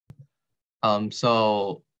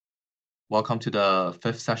So welcome to the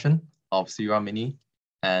fifth session of CuR Mini.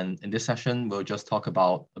 And in this session, we'll just talk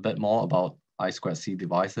about a bit more about I2C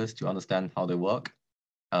devices to understand how they work,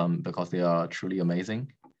 because they are truly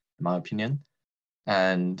amazing, in my opinion.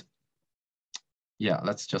 And yeah,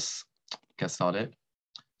 let's just get started.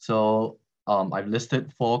 So I've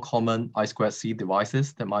listed 4 common I2C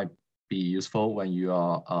devices that might be useful when you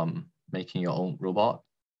are making your own robot.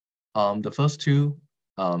 The first two,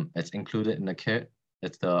 it's included in the kit.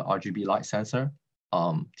 It's the RGB light sensor,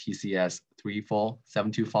 TCS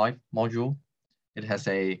 34725 module. It has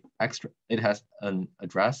an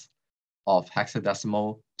address of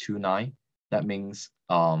hexadecimal 29. That means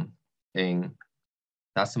in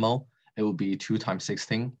decimal, it will be 2 times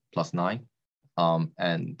 16 plus 9,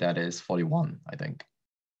 and that is 41, I think.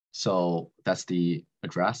 So that's the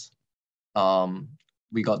address.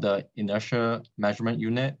 We got the inertia measurement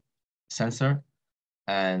unit sensor,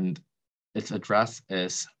 and its address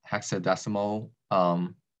is hexadecimal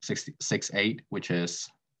 68, which is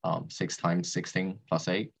 6 times 16 plus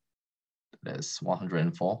 8. That is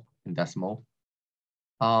 104 in decimal.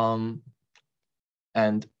 And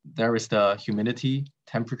there is the humidity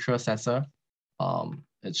temperature sensor.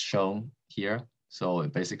 It's shown here. So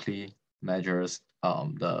it basically measures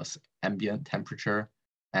the ambient temperature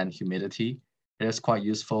and humidity. It is quite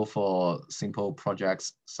useful for simple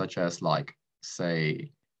projects such as, like,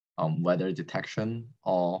 say, weather detection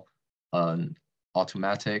or an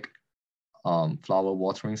automatic flower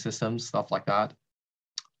watering system, stuff like that.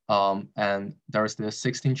 And there's the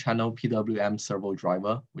 16-channel PWM servo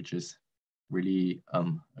driver, which is really a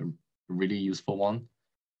really useful one.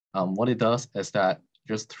 What it does is that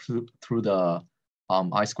just through the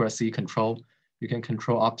I2C control, you can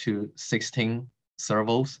control up to 16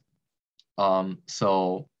 servos.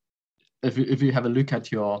 So if you have a look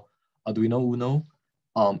at your Arduino Uno,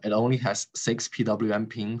 it only has 6 PWM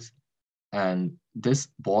pins, and this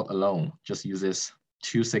board alone just uses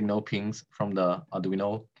 2 signal pins from the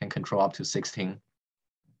Arduino, can control up to 16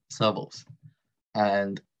 servos.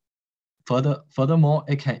 And furthermore,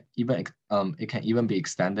 it can even be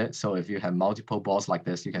extended. So if you have multiple boards like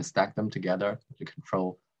this, you can stack them together to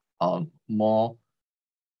control more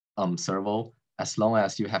servo, as long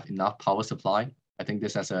as you have enough power supply. I think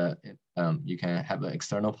this has you can have an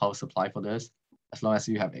external power supply for this, as long as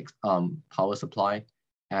you have power supply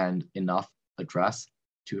and enough address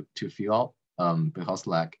to fill out. Because,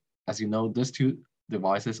 like, as you know, these two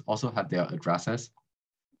devices also have their addresses,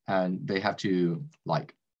 and they have to,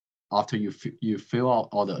 like, after you fill out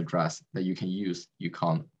all the address that you can use, you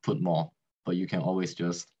can't put more, but you can always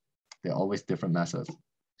there are always different methods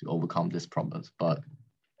to overcome these problems. But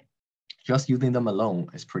just using them alone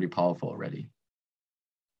is pretty powerful already.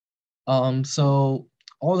 So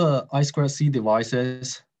all the I2C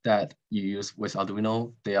devices that you use with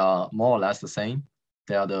Arduino, they are more or less the same.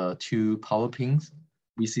 They are the 2 power pins,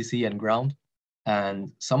 VCC and ground.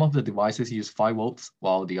 And some of the devices use 5 volts,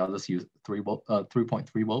 while the others use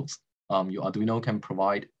 3.3 volts. Your Arduino can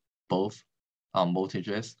provide both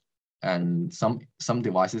voltages, and some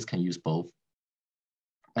devices can use both.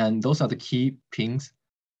 And those are the key pins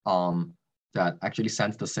that actually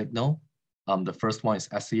sends the signal. The first one is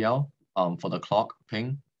SCL for the clock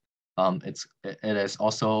pin. It is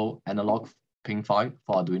also analog pin 5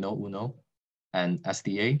 for Arduino Uno, and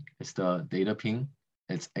SDA is the data pin.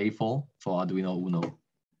 It's A4 for Arduino Uno.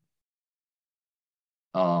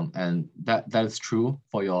 And that is true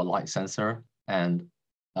for your light sensor and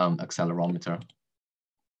accelerometer.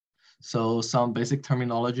 So some basic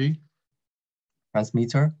terminology.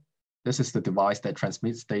 Transmitter. This is the device that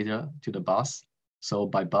transmits data to the bus. So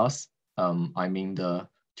by bus, I mean the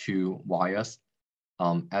 2 wires,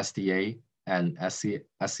 SDA and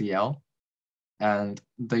SCL. And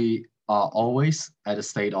they are always at a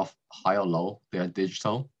state of high or low. They are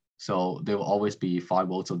digital, so they will always be 5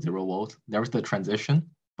 volts or 0 volts. There is the transition,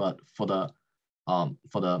 but for the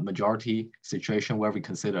majority situation where we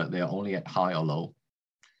consider they are only at high or low.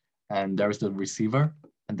 And there is the receiver,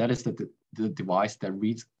 and that is the device that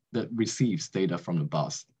receives data from the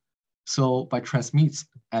bus. So by transmits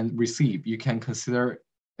and receive, you can consider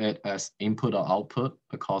it as input or output,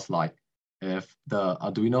 because, like, if the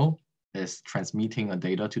Arduino is transmitting a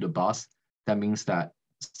data to the bus, that means that,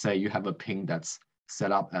 say, you have a pin that's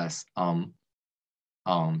set up as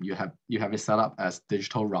you have it set up as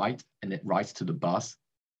digital write, and it writes to the bus,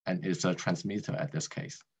 and it's a transmitter at this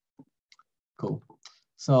case. Cool.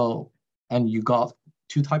 So, and you got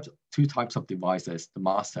two types of devices, the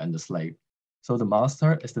master and the slave. So the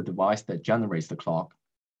master is the device that generates the clock.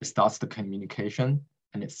 It starts the communication,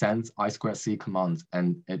 and it sends I2C commands,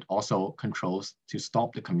 and it also controls to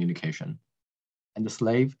stop the communication. And the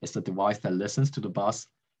slave is the device that listens to the bus,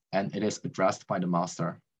 and it is addressed by the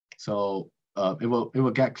master. So it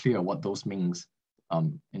will get clear what those means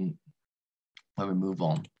when we move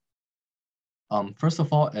on. First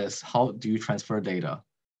of all is how do you transfer data?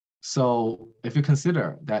 So if you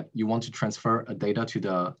consider that you want to transfer a data to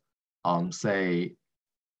the, say,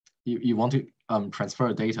 you want to transfer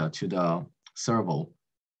a data to the servo,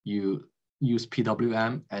 you use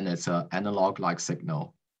PWM and it's an analog-like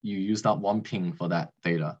signal. You use that one ping for that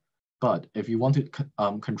data. But if you want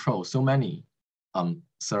to control so many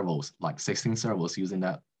servos, like 16 servos using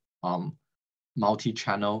that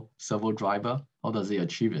multi-channel servo driver, how does it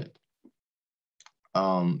achieve it?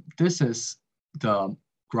 This is the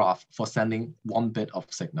graph for sending one bit of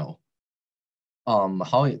signal.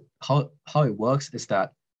 How it works is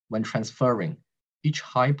that when transferring, each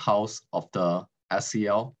high pulse of the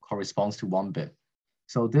SCL corresponds to one bit.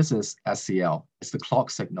 So this is SCL, it's the clock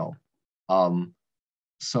signal.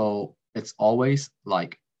 So it's always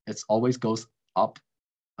goes up.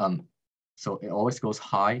 So it always goes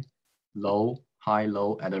high, low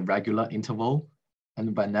at a regular interval.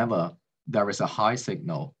 And whenever there is a high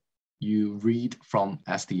signal, you read from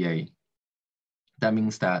SDA. That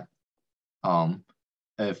means that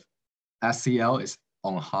if SCL is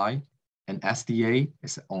on high and SDA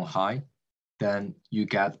is on high, then you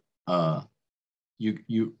get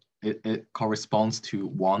it corresponds to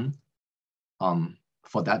 1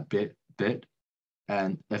 for that bit.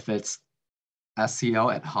 And if it's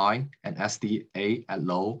SCL at high and SDA at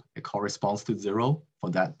low, it corresponds to 0 for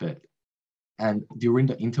that bit. And during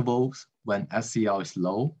the intervals when SCL is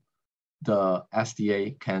low, the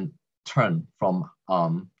SDA can turn from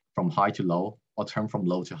high to low or turn from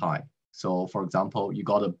low to high. So for example, you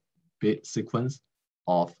got a bit sequence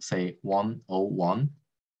of say 101.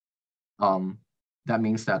 That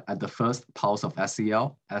means that at the first pulse of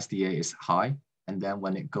SCL, SDA is high. And then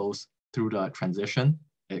when it goes through the transition,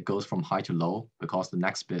 it goes from high to low because the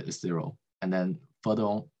next bit is 0. And then further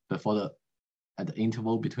on, at the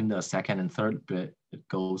interval between the second and third bit, it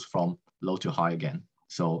goes from low to high again.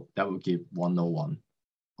 So that will give 101.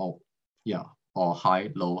 Or high,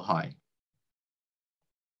 low, high.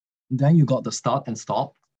 Then you got the start and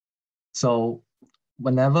stop. So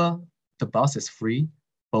whenever the bus is free,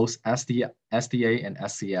 both SDA and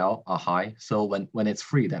SCL are high. So when it's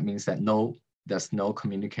free, that means that there's no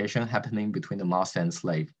communication happening between the master and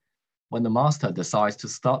slave. When the master decides to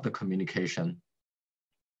start the communication,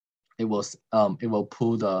 it will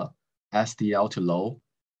pull the SDL to low,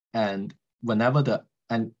 and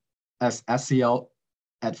as SCL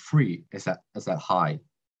at free is at high,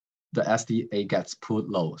 the SDA gets pulled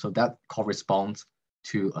low. So that corresponds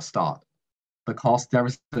to a start because there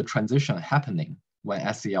is a transition happening when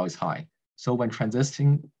SCL is high. So when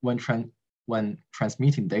transmitting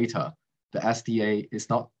data, the SDA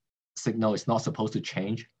signal is not supposed to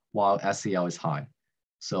change while SCL is high.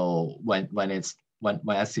 So when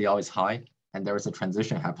SCL is high and there is a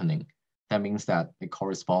transition happening, that means that it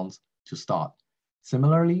corresponds to start.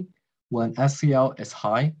 Similarly, when SCL is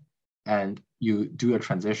high and you do a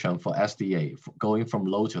transition for SDA going from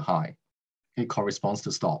low to high, it corresponds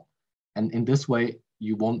to stop. And in this way,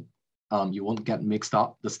 you won't get mixed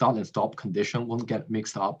up. The start and stop condition won't get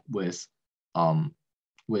mixed up with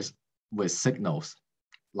signals.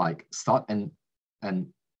 Like start and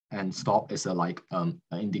stop is an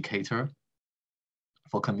indicator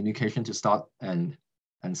for communication to start and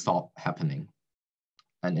stop happening,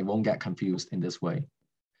 and it won't get confused in this way.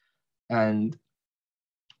 And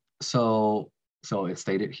so it's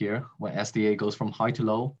stated here, when SDA goes from high to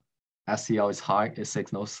low, SCL is high, it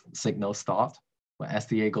signal start. When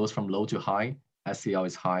SDA goes from low to high, SCL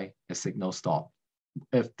is high, it signal stop.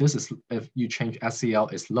 If you change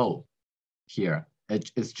SCL is low here,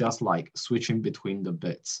 it's just like switching between the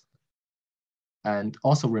bits. And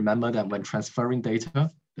also remember that when transferring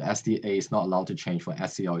data, the SDA is not allowed to change when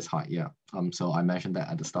SCL is high. Yeah. So I mentioned that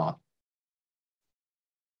at the start.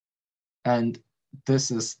 And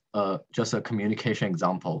this is just a communication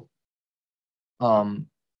example.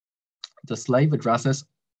 The slave addresses.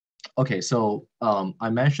 Okay, so I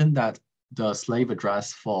mentioned that the slave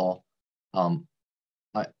address for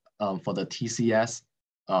the TCS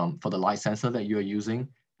for the light sensor that you are using,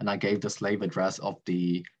 and I gave the slave address of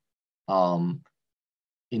the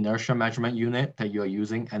inertia measurement unit that you are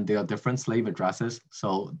using, and there are different slave addresses.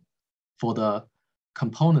 So for the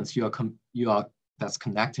components that's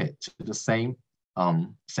connected to the same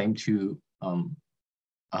two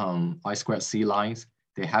I2C lines,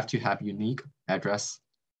 they have to have unique address.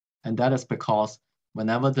 And that is because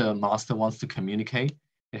whenever the master wants to communicate,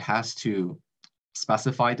 it has to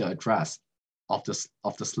specify the address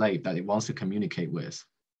of the slave that it wants to communicate with.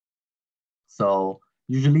 So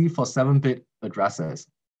usually for 7-bit addresses,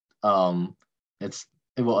 it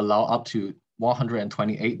will allow up to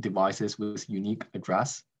 128 devices with unique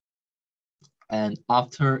address. And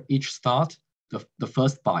after each start, the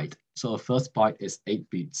first byte, so the first byte is 8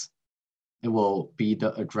 bits. It will be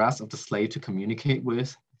the address of the slave to communicate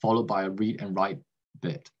with, followed by a read and write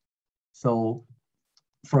bit. So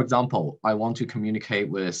for example, I want to communicate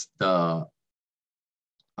with the,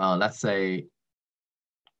 let's say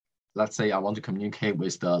I want to communicate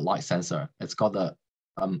with the light sensor. It's got the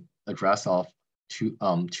address of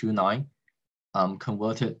 29,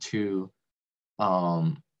 converted to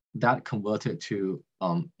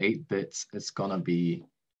 8 bits. It's gonna be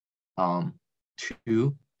 2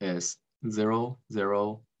 is 0,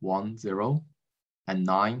 0, 1, 0, and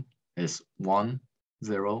 9 is 1,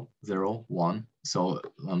 0, 0, 1. So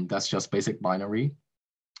that's just basic binary.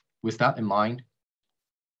 With that in mind,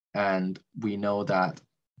 and we know that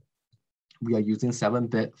we are using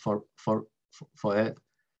 7-bit for it,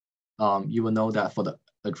 you will know that for the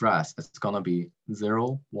address, it's gonna be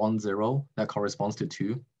 0, 1, 0, that corresponds to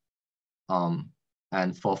 2.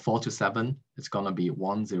 And for 4 to 7, it's gonna be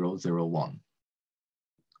 1, 0, 0, 1.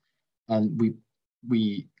 And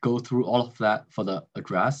we go through all of that for the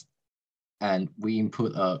address, and we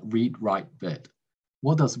input a read-write bit.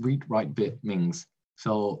 What does read-write bit means?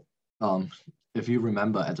 So if you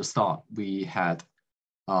remember at the start, we had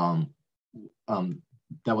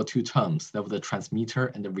there were 2 terms. There was the transmitter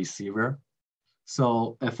and the receiver.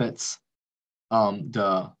 So if it's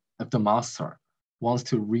if the master wants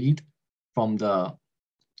to read from the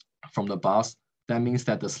bus, that means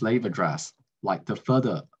that the slave address, like the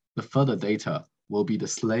further data, will be the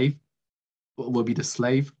slave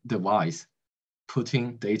device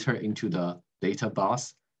putting data into the data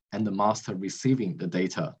bus, and the master receiving the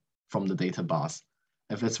data from the data bus.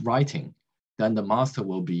 If it's writing, then the master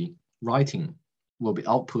will be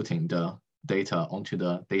outputting the data onto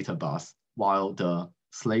the data bus, while the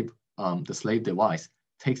slave device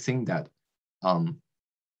takes in that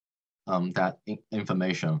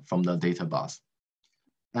information from the data bus.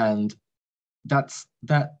 And that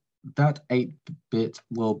 8-bit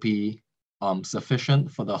will be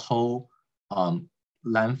sufficient for the whole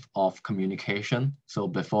length of communication. So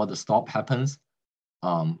before the stop happens,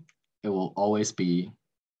 it will always be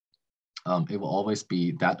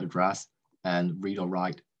that address and read or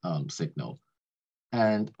write signal.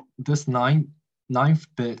 And this 9th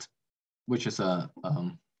bit, which is a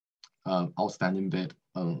outstanding bit,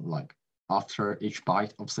 like after each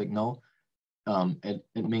byte of signal, it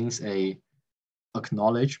means a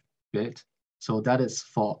acknowledge bit. So that is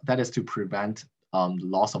to prevent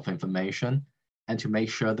loss of information and to make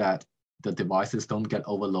sure that the devices don't get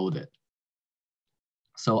overloaded.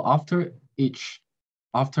 So after each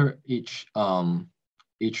byte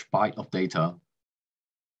of data,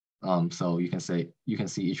 so you can see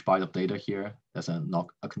each byte of data here. There's an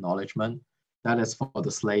acknowledgement. That is for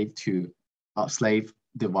the slave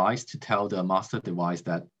device to tell the master device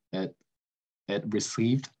that it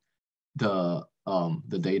received the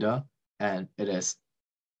data and it is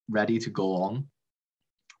ready to go on.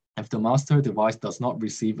 If the master device does not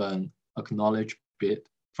receive an acknowledge bit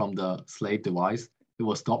from the slave device, it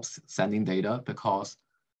will stop sending data because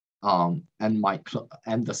and might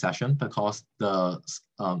end the session because the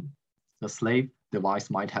slave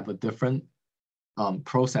device might have a different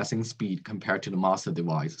processing speed compared to the master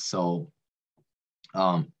device. So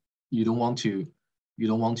you don't want to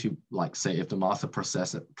like say if the master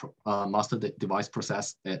device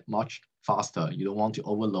process it much faster, you don't want to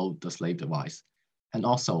overload the slave device. And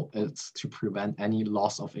also it's to prevent any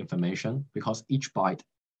loss of information because each byte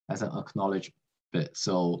has an acknowledge bit.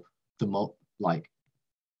 So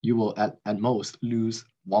you will at most lose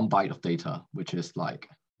 1 byte of data, which is like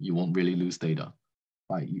you won't really lose data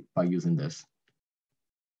by using this.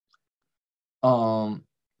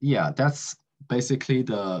 Yeah, that's basically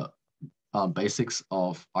the basics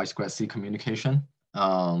of I2C communication.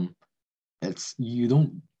 You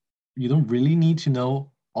don't really need to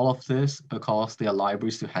know all of this because there are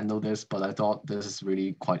libraries to handle this, but I thought this is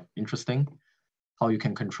really quite interesting how you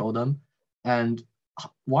can control them. And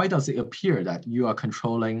why does it appear that you are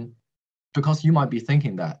controlling? Because you might be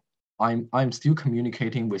thinking that I'm still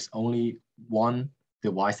communicating with only 1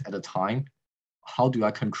 device at a time. How do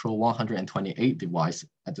I control 128 devices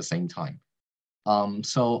at the same time?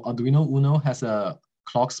 So Arduino Uno has a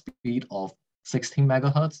clock speed of 16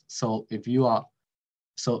 megahertz. So if you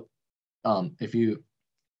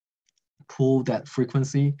pull that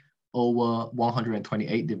frequency over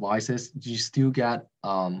 128 devices, you still get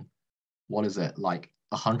what is it, like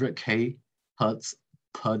 100K hertz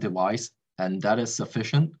per device, and that is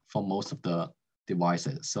sufficient for most of the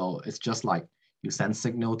devices. So it's just like you send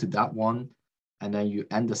signal to that one, and then you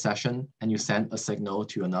end the session and you send a signal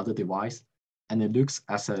to another device, and it looks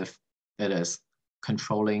as if it is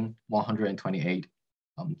controlling 128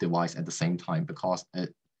 device at the same time, because if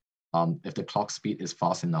the clock speed is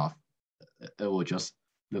fast enough, it will just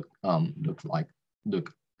look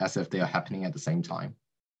as if they are happening at the same time.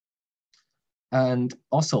 And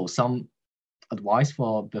also some advice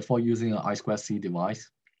for before using an I2C device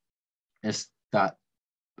is that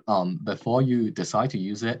before you decide to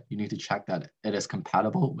use it, you need to check that it is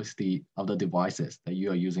compatible with the other devices that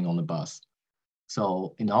you are using on the bus.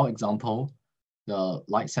 So in our example, the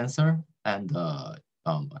light sensor and the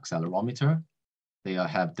accelerometer, they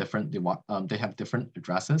have different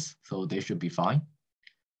addresses, so they should be fine.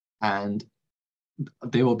 And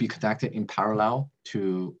they will be connected in parallel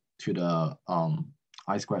to the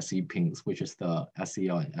I2C pings, which is the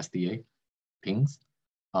SCL and SDA pings,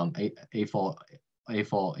 A4,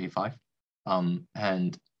 A5.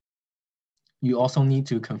 And you also need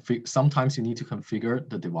to configure, sometimes you need to configure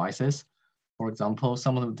the devices. For example,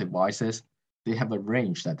 some of the devices, they have a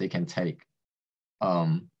range that they can take.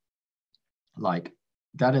 Like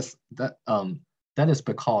that is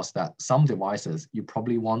because that some devices, you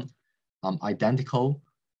probably want identical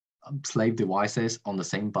slave devices on the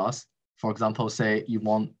same bus. For example, say you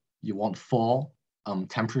want 4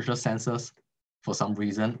 temperature sensors for some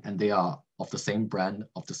reason, and they are of the same brand,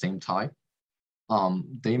 of the same type.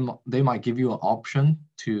 They might give you an option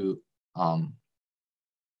to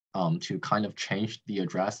kind of change the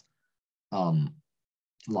address.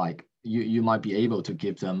 Like you might be able to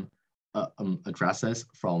give them addresses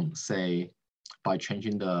from, say, by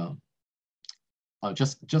changing the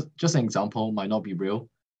just an example, might not be real.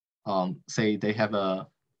 Say they have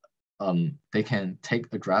they can take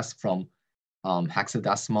address from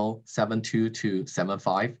hexadecimal 72 to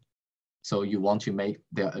 75. So you want to make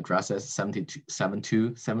their addresses 72,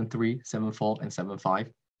 72, 73, 74, and 75,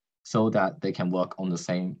 so that they can work on the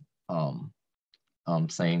same under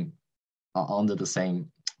the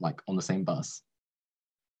same, like on the same bus.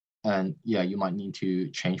 And yeah, you might need to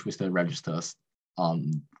change with the registers.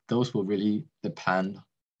 Those will really depend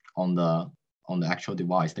on the actual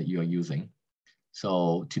device that you are using.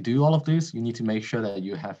 So to do all of this, you need to make sure that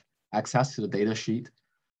you have access to the data sheet,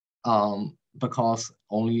 because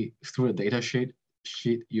only through a data sheet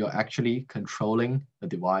you're actually controlling the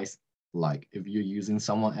device. Like if you're using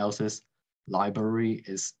someone else's library,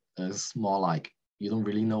 is more like you don't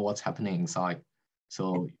really know what's happening inside.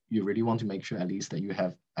 So you really want to make sure at least that you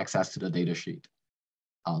have access to the data sheet.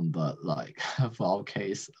 But like for our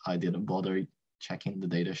case, I didn't bother checking the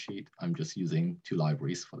data sheet. I'm just using 2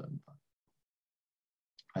 libraries for them.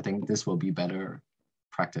 I think this will be better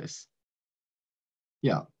practice.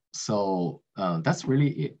 Yeah, so that's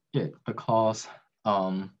really it because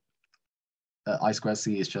I2C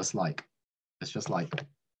is just like, it's just like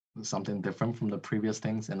something different from the previous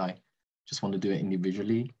things, and I just want to do it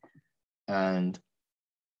individually. And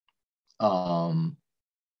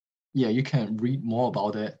yeah, you can read more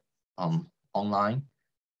about it online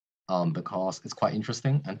because it's quite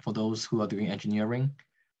interesting. And for those who are doing engineering,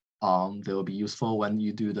 they will be useful when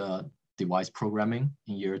you do the device programming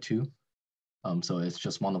in year 2. So it's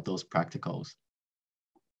just one of those practicals.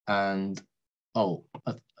 And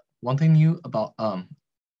one thing new about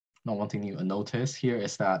not one thing new, a notice here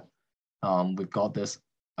is that I've got this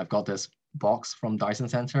box from Dyson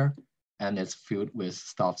Center, and it's filled with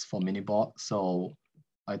stuffs for mini-board. So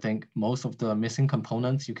I think most of the missing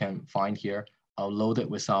components you can find here. I'll load it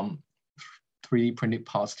with some 3D printed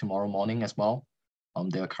parts tomorrow morning as well.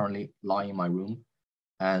 They are currently lying in my room,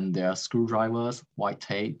 and there are screwdrivers, white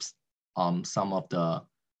tapes, some of the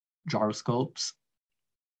gyroscopes,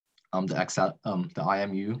 the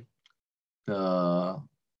IMU,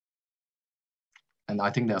 and I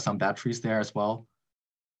think there are some batteries there as well.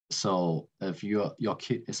 So if your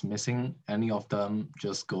kit is missing any of them,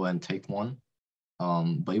 just go and take one.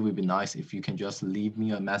 But it would be nice if you can just leave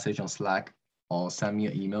me a message on Slack or send me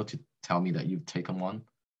an email to tell me that you've taken one,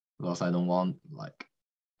 because I don't want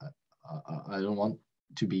I don't want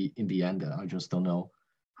to be in the end that I just don't know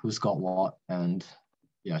who's got what, and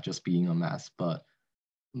yeah, just being a mess. But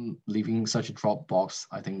leaving such a Dropbox,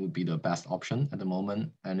 I think, would be the best option at the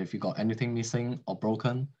moment. And if you got anything missing or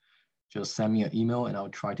broken, just send me an email and I'll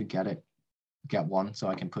try to get one so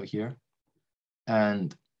I can put here.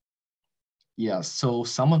 And yeah, so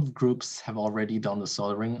some of the groups have already done the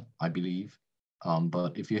soldering, I believe.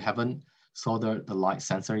 But if you haven't soldered the light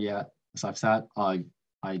sensor yet, as I've said, I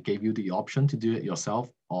gave you the option to do it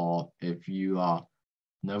yourself, or if you are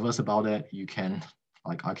nervous about it, you can,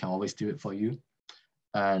 like I can always do it for you.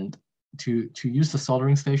 And to use the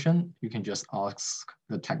soldering station, you can just ask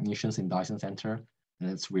the technicians in Dyson Center, and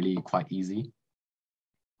it's really quite easy.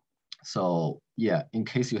 So yeah, in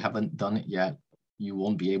case you haven't done it yet, you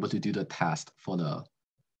won't be able to do the test for the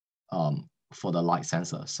light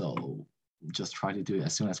sensor. So just try to do it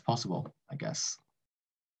as soon as possible, I guess.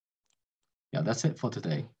 Yeah, that's it for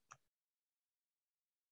today.